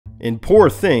In Poor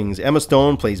Things, Emma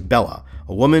Stone plays Bella,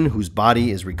 a woman whose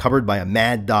body is recovered by a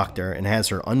mad doctor and has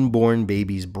her unborn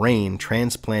baby's brain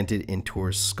transplanted into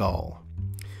her skull.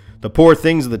 The poor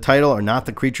things of the title are not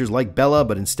the creatures like Bella,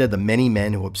 but instead the many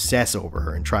men who obsess over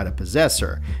her and try to possess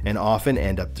her, and often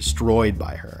end up destroyed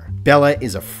by her. Bella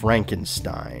is a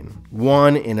Frankenstein,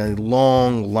 one in a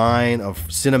long line of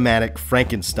cinematic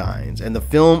Frankensteins, and the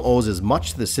film owes as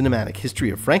much to the cinematic history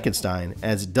of Frankenstein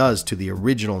as it does to the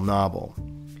original novel.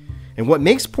 And what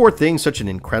makes Poor Things such an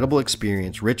incredible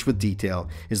experience, rich with detail,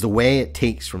 is the way it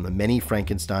takes from the many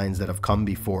Frankensteins that have come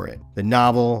before it. The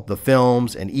novel, the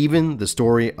films, and even the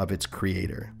story of its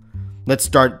creator. Let's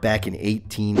start back in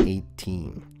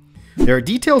 1818. There are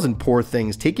details in Poor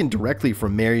Things taken directly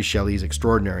from Mary Shelley's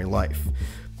extraordinary life.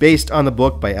 Based on the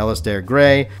book by Alasdair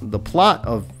Gray, the plot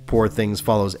of Poor Things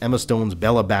follows Emma Stone's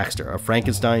Bella Baxter, a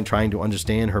Frankenstein trying to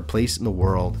understand her place in the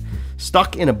world,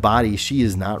 stuck in a body she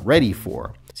is not ready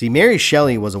for. See, Mary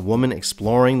Shelley was a woman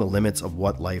exploring the limits of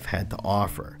what life had to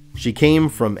offer. She came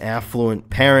from affluent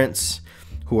parents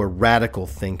who were radical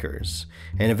thinkers,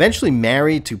 and eventually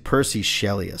married to Percy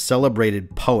Shelley, a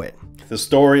celebrated poet. The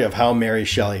story of how Mary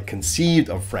Shelley conceived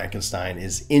of Frankenstein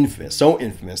is infamous, so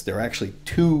infamous there are actually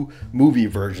 2 movie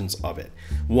versions of it.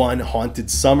 One,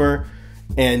 Haunted Summer,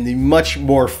 and the much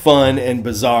more fun and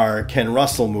bizarre Ken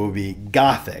Russell movie,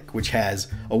 Gothic, which has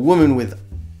a woman with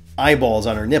eyeballs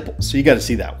on her nipples. So you got to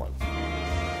see that one.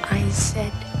 I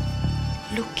said,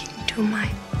 look into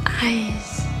my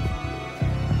eyes.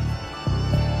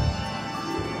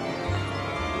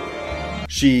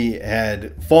 She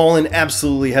had fallen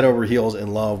absolutely head over heels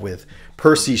in love with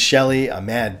Percy Shelley, a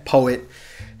mad poet,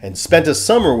 and spent a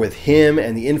summer with him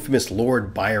and the infamous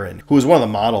Lord Byron, who was one of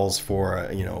the models for,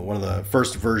 one of the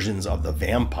first versions of the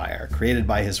vampire, created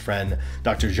by his friend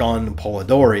Dr. Jean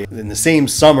Polidori in the same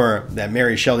summer that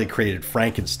Mary Shelley created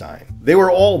Frankenstein. They were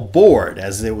all bored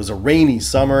as it was a rainy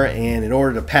summer, and in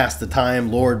order to pass the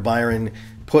time, Lord Byron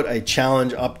put a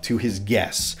challenge up to his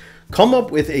guests. Come up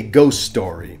with a ghost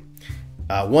story,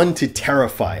 one to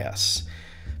terrify us.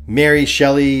 Mary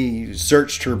Shelley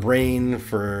searched her brain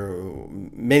for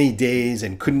many days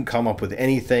and couldn't come up with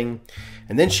anything.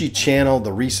 And then she channeled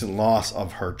the recent loss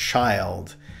of her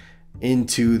child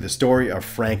into the story of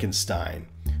Frankenstein,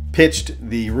 pitched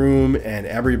the room, and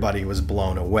everybody was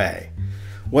blown away.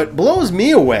 What blows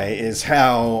me away is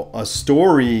how a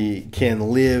story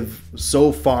can live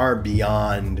so far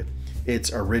beyond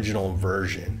its original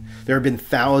version. There have been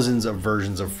thousands of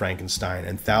versions of Frankenstein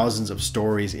and thousands of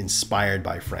stories inspired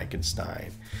by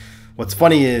Frankenstein. What's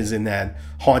funny is in that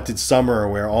Haunted Summer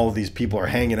where all of these people are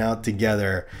hanging out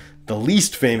together, the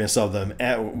least famous of them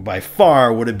by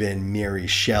far would have been Mary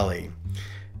Shelley.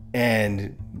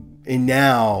 And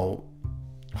now,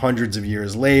 hundreds of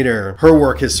years later, her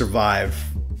work has survived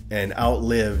and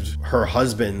outlived her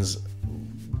husband's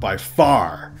by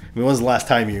far. I mean, when was the last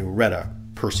time you read a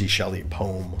Percy Shelley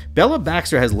poem? Bella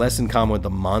Baxter has less in common with the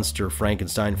monster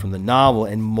Frankenstein from the novel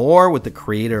and more with the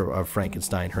creator of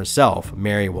Frankenstein herself,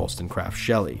 Mary Wollstonecraft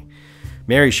Shelley.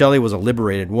 Mary Shelley was a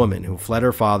liberated woman who fled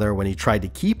her father when he tried to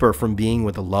keep her from being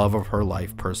with the love of her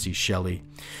life, Percy Shelley.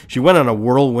 She went on a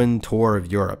whirlwind tour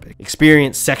of Europe,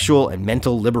 experienced sexual and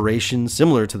mental liberation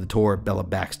similar to the tour Bella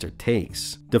Baxter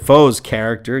takes. Defoe's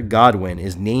character, Godwin,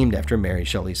 is named after Mary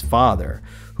Shelley's father,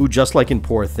 who, just like in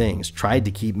Poor Things, tried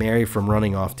to keep Mary from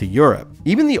running off to Europe.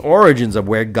 Even the origins of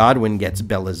where Godwin gets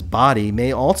Bella's body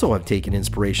may also have taken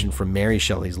inspiration from Mary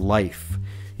Shelley's life.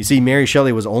 You see, Mary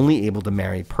Shelley was only able to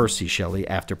marry Percy Shelley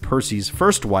after Percy's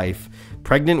first wife,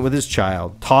 pregnant with his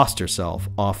child, tossed herself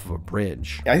off of a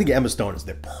bridge. I think Emma Stone is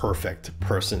the perfect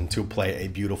person to play a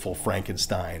beautiful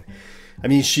Frankenstein. I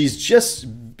mean,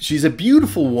 she's a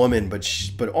beautiful woman,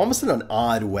 but almost in an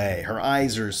odd way. Her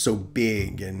eyes are so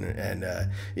big, and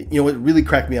what really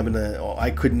cracked me up,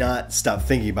 I could not stop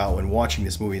thinking about when watching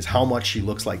this movie is how much she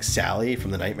looks like Sally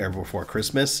from The Nightmare Before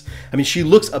Christmas. I mean, she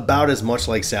looks about as much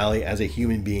like Sally as a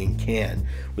human being can,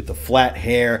 with the flat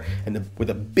hair and with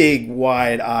the big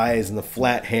wide eyes and the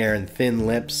flat hair and thin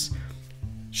lips.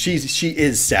 She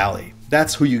is Sally.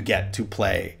 That's who you get to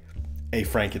play a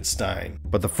Frankenstein.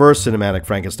 But the first cinematic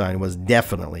Frankenstein was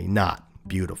definitely not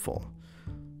beautiful.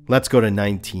 Let's go to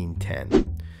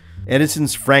 1910.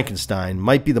 Edison's Frankenstein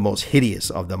might be the most hideous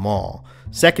of them all.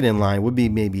 Second in line would be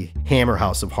maybe Hammer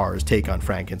House of Horror's take on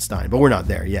Frankenstein, but we're not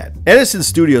there yet. Edison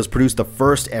Studios produced the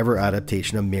first ever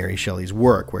adaptation of Mary Shelley's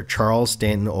work, where Charles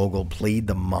Stanton Ogle played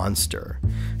the monster.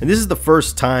 And this is the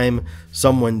first time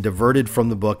someone diverted from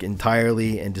the book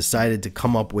entirely and decided to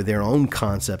come up with their own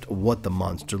concept of what the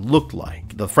monster looked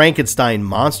like. The Frankenstein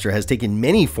monster has taken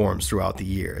many forms throughout the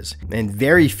years, and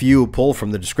very few pull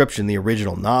from the description in the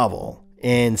original novel.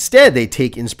 Instead, they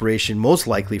take inspiration most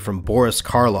likely from Boris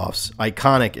Karloff's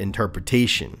iconic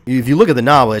interpretation. If you look at the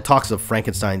novel, it talks of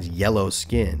Frankenstein's yellow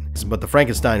skin, but the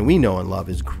Frankenstein we know and love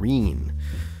is green.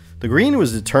 The green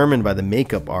was determined by the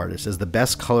makeup artist as the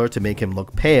best color to make him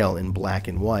look pale in black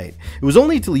and white. It was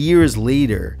only till years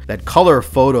later that color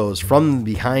photos from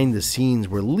behind the scenes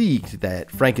were leaked that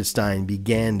Frankenstein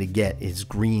began to get his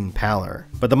green pallor.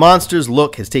 But the monster's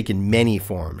look has taken many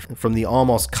forms, from the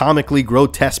almost comically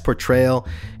grotesque portrayal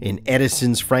in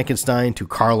Edison's Frankenstein to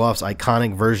Karloff's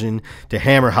iconic version to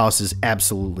Hammerhouse's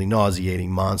absolutely nauseating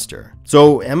monster.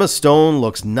 So Emma Stone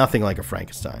looks nothing like a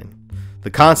Frankenstein. The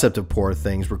concept of Poor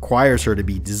Things requires her to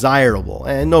be desirable,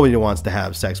 and nobody wants to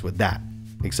have sex with that,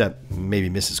 except maybe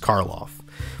Mrs. Karloff.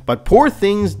 But Poor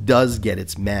Things does get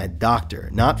its mad doctor,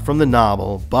 not from the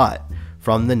novel, but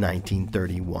from the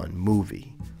 1931 movie.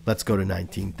 Let's go to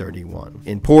 1931.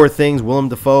 In Poor Things, Willem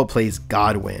Dafoe plays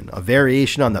Godwin, a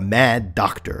variation on the Mad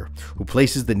Doctor, who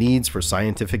places the needs for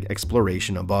scientific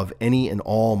exploration above any and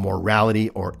all morality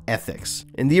or ethics.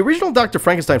 And the original Dr.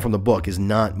 Frankenstein from the book is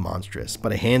not monstrous,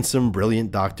 but a handsome, brilliant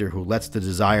doctor who lets the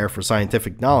desire for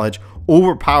scientific knowledge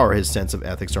overpower his sense of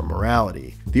ethics or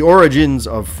morality. The origins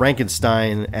of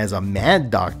Frankenstein as a mad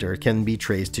doctor can be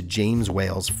traced to James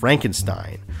Whale's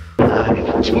Frankenstein.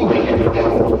 It's moving.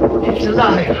 It's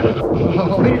alive.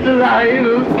 Oh, it's alive.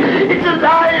 It's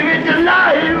alive. It's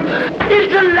alive.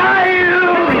 It's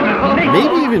alive.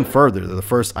 Maybe even further to the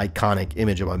first iconic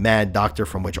image of a mad doctor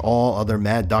from which all other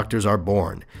mad doctors are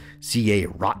born. C.A.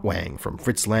 Rotwang from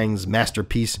Fritz Lang's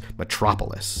masterpiece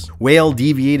Metropolis. Whale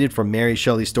deviated from Mary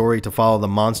Shelley's story to follow the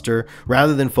monster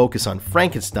rather than focus on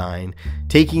Frankenstein,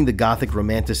 taking the Gothic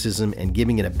romanticism and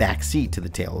giving it a backseat to the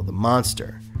tale of the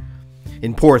monster.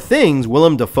 In Poor Things,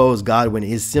 Willem Dafoe's Godwin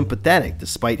is sympathetic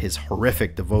despite his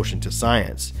horrific devotion to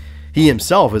science. He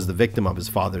himself is the victim of his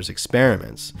father's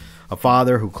experiments, a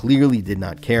father who clearly did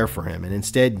not care for him and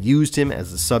instead used him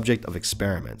as the subject of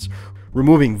experiments,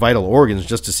 removing vital organs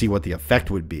just to see what the effect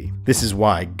would be. This is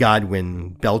why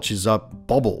Godwin belches up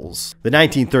bubbles. The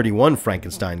 1931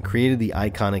 Frankenstein created the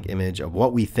iconic image of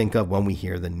what we think of when we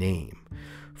hear the name.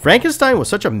 Frankenstein was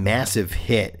such a massive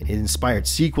hit, it inspired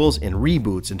sequels and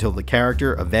reboots until the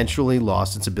character eventually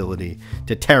lost its ability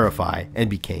to terrify and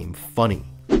became funny.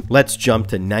 Let's jump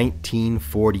to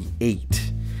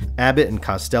 1948. Abbott and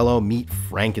Costello meet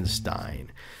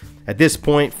Frankenstein. At this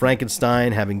point,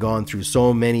 Frankenstein, having gone through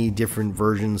so many different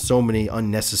versions, so many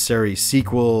unnecessary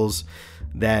sequels,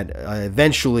 that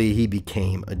eventually he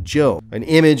became a joke, an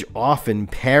image often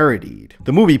parodied.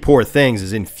 The movie Poor Things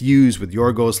is infused with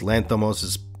Yorgos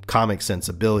Lanthimos' comic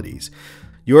sensibilities.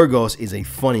 Yorgos is a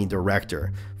funny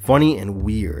director, funny and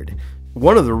weird.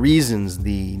 One of the reasons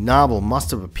the novel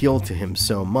must have appealed to him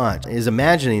so much is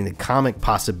imagining the comic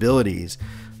possibilities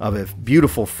of a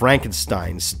beautiful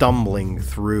Frankenstein stumbling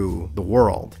through the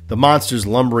world. The monster's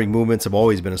lumbering movements have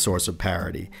always been a source of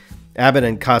parody. Abbott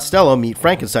and Costello meet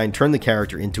Frankenstein turn the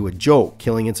character into a joke,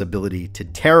 killing its ability to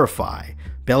terrify.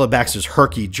 Bella Baxter's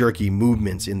herky-jerky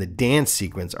movements in the dance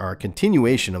sequence are a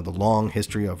continuation of the long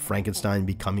history of Frankenstein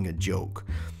becoming a joke.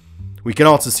 We can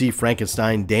also see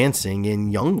Frankenstein dancing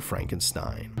in Young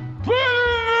Frankenstein.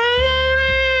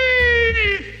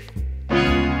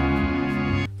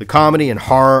 The comedy and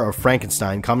horror of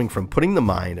Frankenstein coming from putting the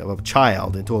mind of a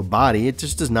child into a body it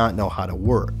just does not know how to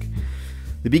work.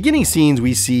 The beginning scenes,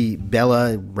 we see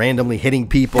Bella randomly hitting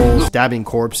people, stabbing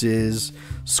corpses,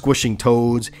 squishing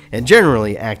toads, and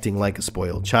generally acting like a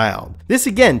spoiled child. This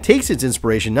again takes its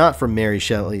inspiration not from Mary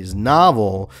Shelley's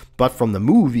novel, but from the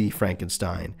movie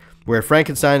Frankenstein, where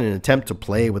Frankenstein, in an attempt to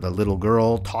play with a little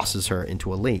girl, tosses her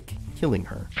into a lake, killing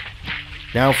her.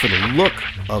 Now for the look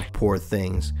of Poor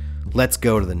Things. Let's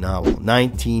go to the novel,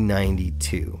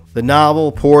 1992. The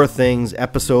novel, Poor Things,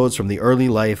 episodes from the early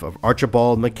life of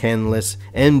Archibald McCandless,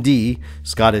 MD,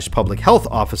 Scottish Public Health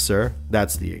Officer,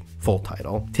 that's the full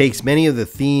title, takes many of the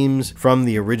themes from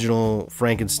the original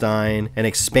Frankenstein and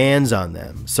expands on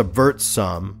them, subverts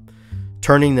some,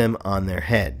 turning them on their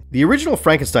head. The original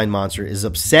Frankenstein monster is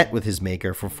upset with his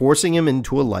maker for forcing him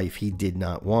into a life he did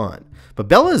not want. But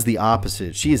Bella is the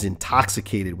opposite. She is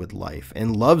intoxicated with life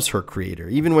and loves her creator.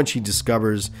 Even when she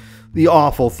discovers the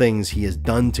awful things he has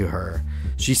done to her,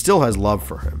 she still has love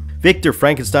for him. Victor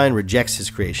Frankenstein rejects his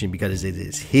creation because it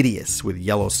is hideous, with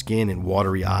yellow skin and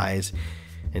watery eyes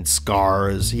and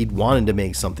scars. He'd wanted to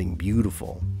make something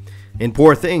beautiful. In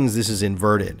Poor Things, this is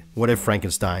inverted. What if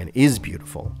Frankenstein is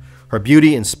beautiful? Her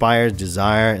beauty inspires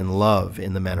desire and love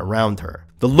in the men around her.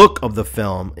 The look of the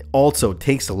film also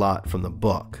takes a lot from the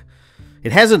book.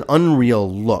 It has an unreal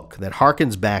look that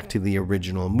harkens back to the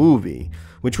original movie,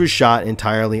 which was shot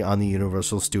entirely on the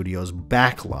Universal Studios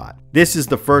backlot. This is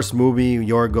the first movie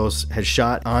Yorgos has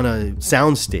shot on a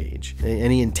soundstage,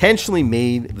 and he intentionally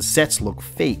made the sets look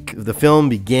fake. The film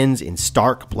begins in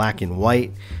stark black and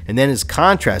white, and then is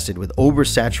contrasted with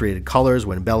oversaturated colors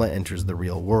when Bella enters the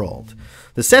real world.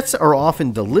 The sets are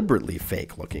often deliberately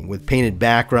fake looking, with painted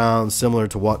backgrounds similar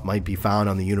to what might be found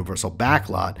on the Universal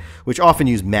backlot, which often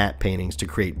use matte paintings to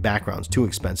create backgrounds too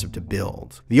expensive to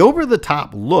build. The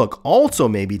over-the-top look also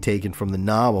may be taken from the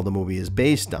novel the movie is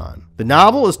based on. The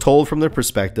novel is told from the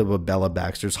perspective of Bella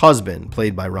Baxter's husband,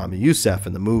 played by Ramy Youssef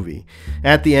in the movie.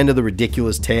 At the end of the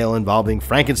ridiculous tale involving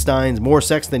Frankensteins, more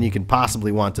sex than you can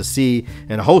possibly want to see,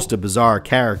 and a host of bizarre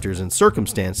characters and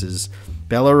circumstances,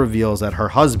 Bella reveals that her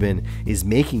husband is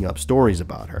making up stories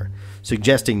about her,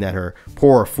 suggesting that her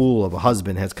poor fool of a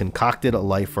husband has concocted a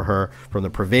life for her from the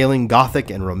prevailing gothic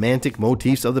and romantic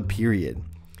motifs of the period.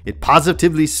 It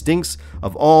positively stinks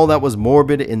of all that was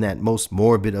morbid in that most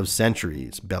morbid of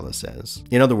centuries, Bella says.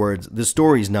 In other words, the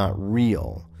story's not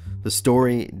real. The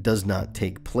story does not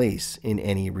take place in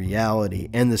any reality,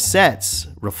 and the sets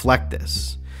reflect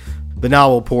this. The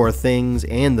novel Poor Things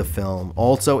and the film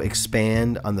also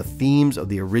expand on the themes of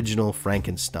the original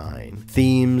Frankenstein.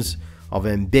 Themes of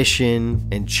ambition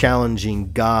and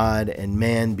challenging God and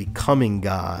man becoming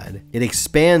God. It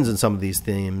expands on some of these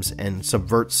themes and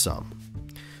subverts some.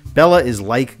 Bella is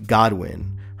like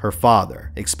Godwin, her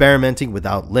father, experimenting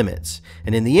without limits,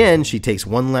 and in the end she takes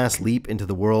one last leap into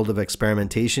the world of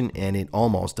experimentation, and it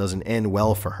almost doesn't end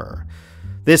well for her.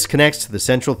 This connects to the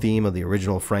central theme of the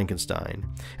original Frankenstein.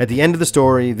 At the end of the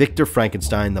story, Victor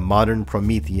Frankenstein, the modern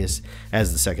Prometheus,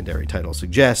 as the secondary title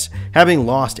suggests, having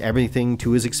lost everything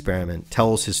to his experiment,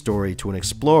 tells his story to an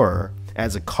explorer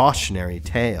as a cautionary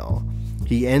tale.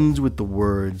 He ends with the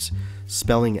words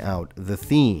spelling out the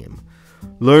theme.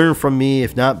 Learn from me,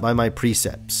 if not by my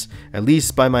precepts, at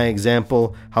least by my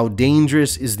example, how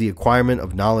dangerous is the acquirement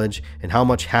of knowledge, and how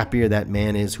much happier that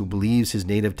man is who believes his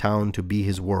native town to be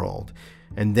his world.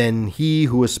 And then he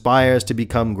who aspires to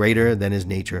become greater than his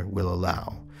nature will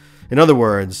allow. In other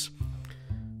words,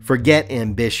 forget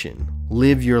ambition.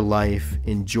 Live your life,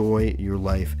 enjoy your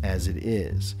life as it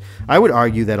is. I would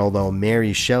argue that although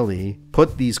Mary Shelley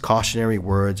put these cautionary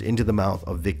words into the mouth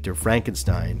of Victor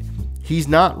Frankenstein, he's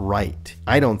not right.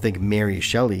 I don't think Mary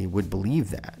Shelley would believe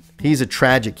that. He's a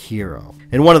tragic hero.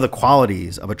 And one of the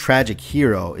qualities of a tragic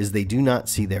hero is they do not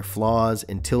see their flaws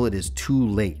until it is too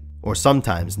late, or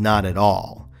sometimes not at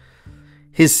all.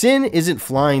 His sin isn't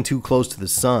flying too close to the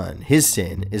sun. His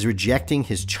sin is rejecting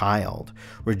his child,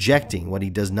 rejecting what he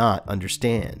does not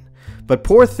understand. But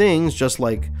Poor Things, just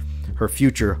like her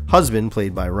future husband,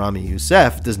 played by Ramy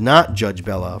Youssef, does not judge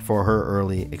Bella for her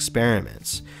early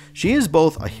experiments. She is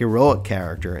both a heroic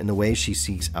character in the way she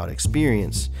seeks out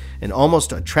experience, and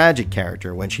almost a tragic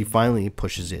character when she finally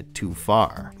pushes it too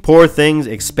far. Poor Things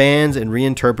expands and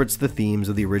reinterprets the themes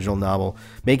of the original novel,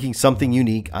 making something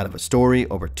unique out of a story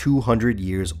over 200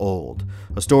 years old.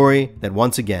 A story that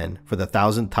once again, for the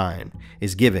 1000th time,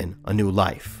 is given a new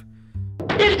life.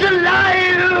 It's alive!